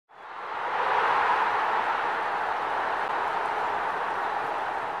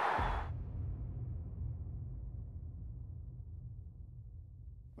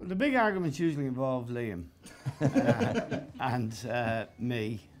The big arguments usually involve Liam and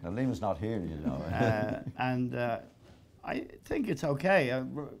me. Now, Liam's not here, you know. And I think it's okay.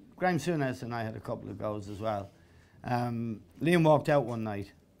 Graham Souness and I had a couple of goes as well. Liam walked out one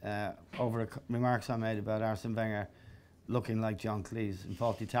night over remarks I made about Arsene Wenger looking like John Cleese in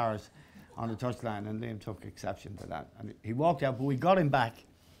Fawlty Towers on the touchline, and Liam took exception to that. And he walked out, but we got him back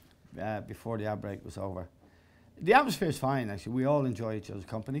before the outbreak was over. The atmosphere is fine, actually. We all enjoy each other's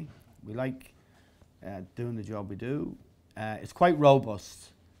company. We like doing the job we do. It's quite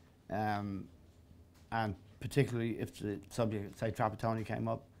robust, and particularly if the subject, say Trapattoni, came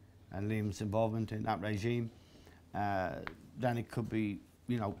up and Liam's involvement in that regime, then it could be,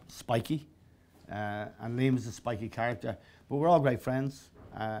 you know, spiky. And Liam's a spiky character, but we're all great friends.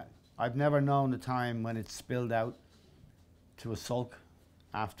 I've never known a time when it spilled out to a sulk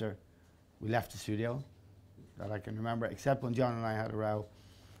after we left the studio that I can remember, except when John and I had a row.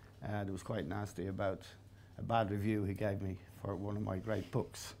 It was quite nasty about a bad review he gave me for one of my great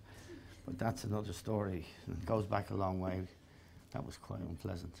books. But that's another story. It goes back a long way. That was quite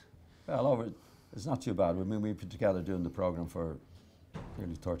unpleasant. Well, it's not too bad. I mean, we've been together doing the programme for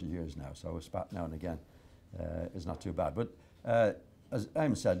nearly 30 years now, so a spat now and again is not too bad. But as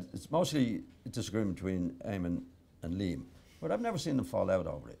Eamon said, it's mostly a disagreement between Eamon and Liam, but I've never seen them fall out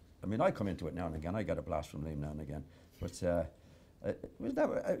over it. I mean, I come into it now and again. I get a blast from Liam now and again, but it was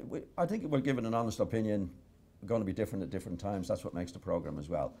never, I think we're given an honest opinion, going to be different at different times. That's what makes the programme as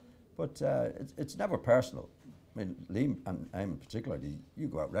well. But it's never personal. I mean, Liam and Eamon particularly, you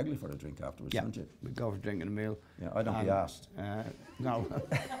go out regularly for a drink afterwards, don't you? We go for drinking a meal. Yeah, I don't be asked. No.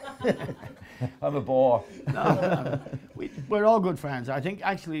 I'm a bore. No. We're all good friends. I think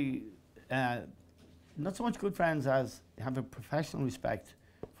actually, not so much good friends as have a professional respect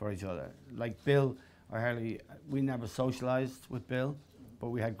for each other. Like Bill O'Herlihy, we never socialised with Bill, but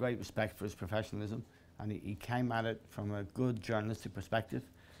we had great respect for his professionalism, and he came at it from a good journalistic perspective.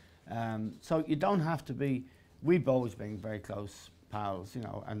 So you don't have to be. We've always been very close pals, you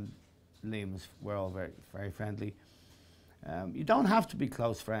know, and we're all very, very friendly. You don't have to be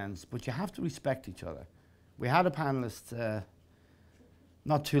close friends, but you have to respect each other. We had a panellist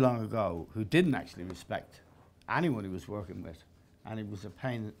not too long ago who didn't actually respect anyone he was working with, and it was a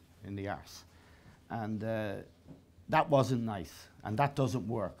pain in the arse. And that wasn't nice, and that doesn't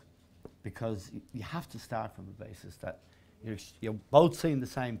work, because you have to start from the basis that you're both seeing the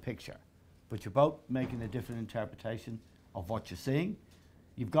same picture, but you're both making a different interpretation of what you're seeing.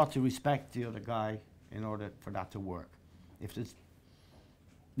 You've got to respect the other guy in order for that to work. If there's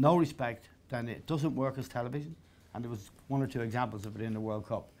no respect, then it doesn't work as television. And there was one or two examples of it in the World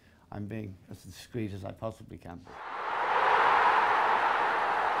Cup. I'm being as discreet as I possibly can.